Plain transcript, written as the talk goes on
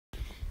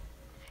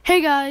Hey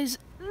guys,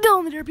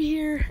 Dylan the Derby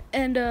here,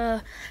 and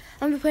I'm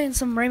gonna be playing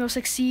some Rainbow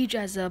Six Siege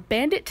as a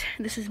Bandit.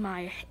 This is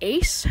my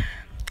ace,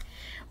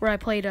 where I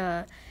played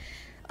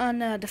on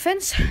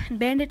Defense and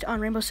Bandit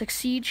on Rainbow Six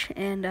Siege,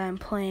 and I'm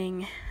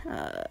playing,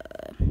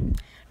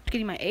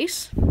 getting my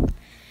ace.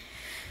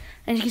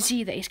 And you can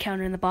see the ace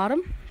counter in the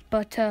bottom,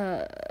 but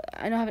I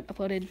know I haven't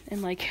uploaded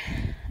in like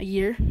a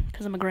year,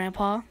 because I'm a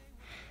grandpa,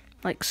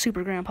 like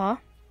super grandpa.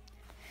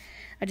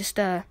 I just,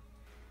 I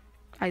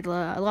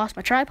lost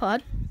my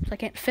tripod, so I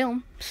can't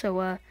film, so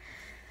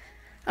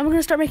I'm going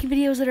to start making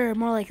videos that are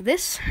more like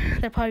this.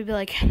 They'll probably be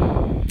like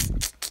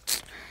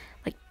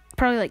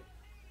probably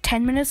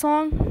 10 minutes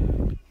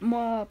long,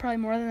 probably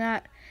more than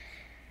that.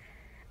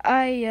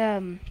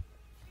 I'm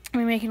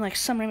making like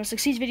some Rainbow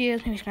Six Siege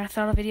videos, maybe some kind of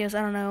Throttle videos,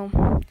 I don't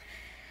know.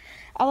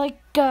 I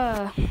like,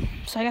 so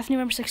I got the new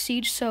Rainbow Six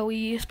Siege, so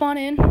we spawn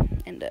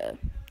in, and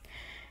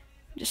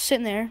just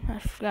sitting there. I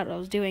forgot what I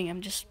was doing, I'm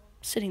just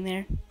sitting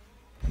there.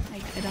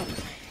 I don't.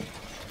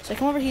 So I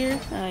come over here,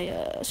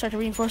 I start to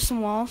reinforce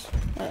some walls,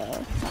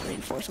 not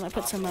reinforce them, I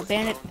put some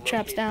bandit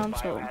traps down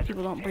so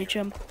people don't breach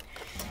them,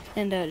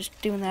 and just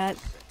doing that,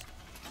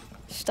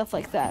 stuff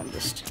like that. I'm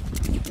just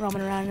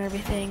roaming around and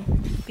everything,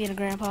 being a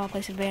grandpa,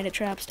 placing bandit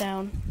traps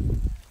down.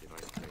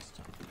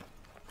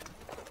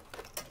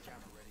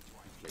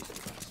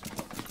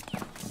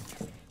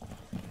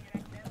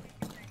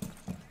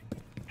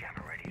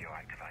 Camera ready to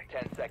activate.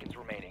 10 seconds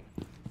remaining.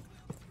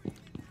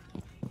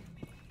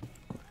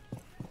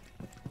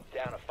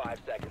 Down to 5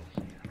 seconds.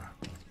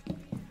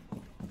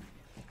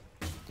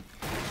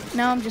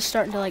 Now I'm just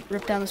starting to like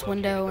rip down this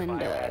window and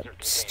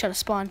just try to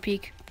spawn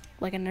peek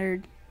like a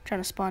nerd,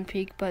 trying to spawn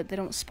peek, but they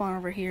don't spawn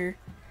over here.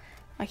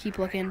 I keep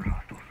looking,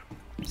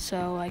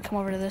 so I come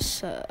over to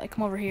this. I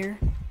come over here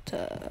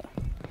to.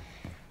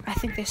 I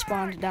think they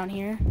spawned down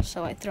here,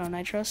 so I throw a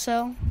nitro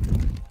cell.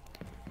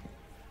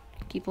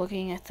 Keep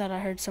looking. I thought I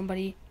heard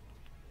somebody,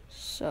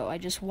 so I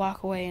just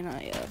walk away and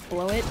I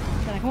blow it.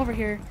 Then I come over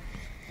here.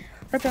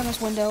 Rip down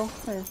this window,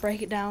 or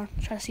break it down,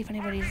 try to see if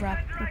anybody's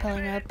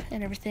rappelling up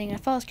and everything. I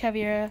follow this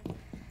Caveira.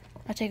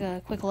 I take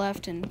a quick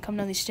left and come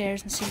down these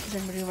stairs and see if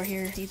there's anybody over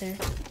here either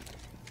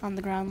on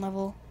the ground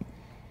level.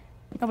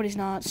 Nobody's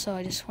not, so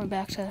I just went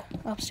back to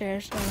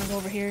upstairs. I'm gonna go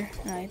over here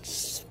and I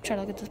just try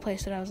to look at the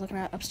place that I was looking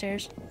at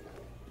upstairs.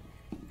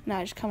 Now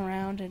I just come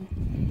around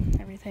and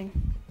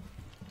everything.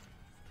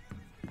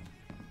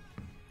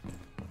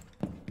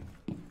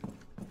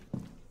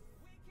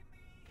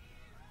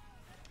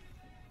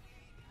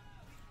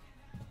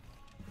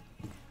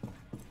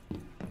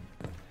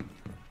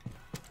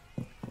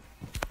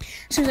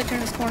 As soon as I turn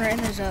this corner, and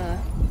there's a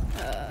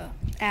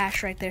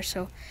Ash right there,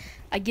 so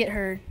I get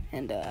her,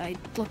 and I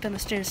look down the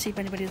stairs to see if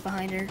anybody's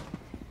behind her.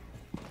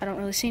 I don't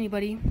really see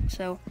anybody,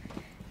 so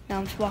now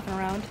I'm just walking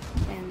around,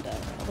 and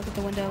I look at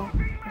the window.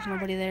 There's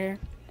nobody there.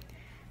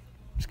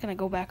 I'm just gonna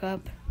go back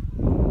up,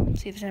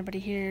 see if there's anybody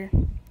here.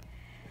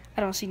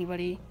 I don't see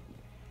anybody.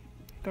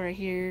 Go right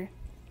here.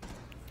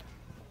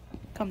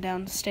 Come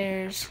down the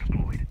stairs.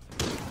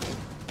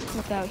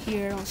 Look out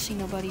here. I don't see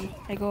nobody.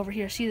 I go over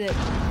here. See that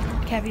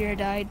Caveira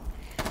died.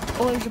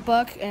 Oh, there's a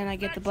buck, and I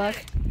get the buck.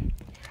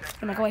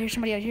 I'm like, oh, I hear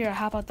somebody out here. I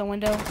hop out the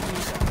window and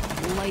just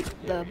light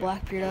the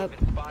Blackbeard up.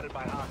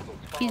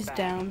 He's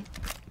down.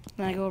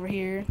 Then I go over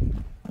here.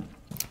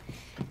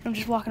 I'm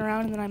just walking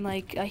around, and then I'm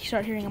like, I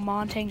start hearing a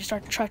Montang just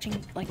start charging,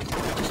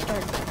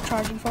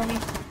 for me.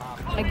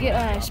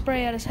 I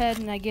spray at his head,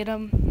 and I get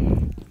him.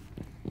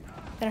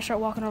 Then I start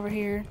walking over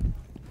here,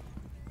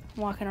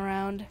 walking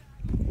around.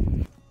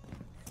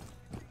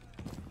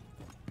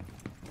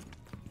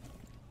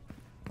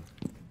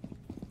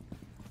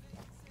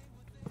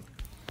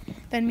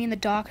 Then me and the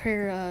doc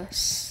her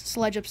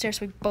sledge upstairs,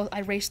 so I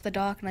race the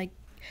doc, and I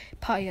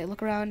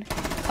look around,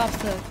 pops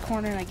the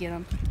corner, and I get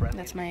him.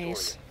 That's my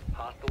ace.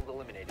 Hostiles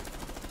eliminated.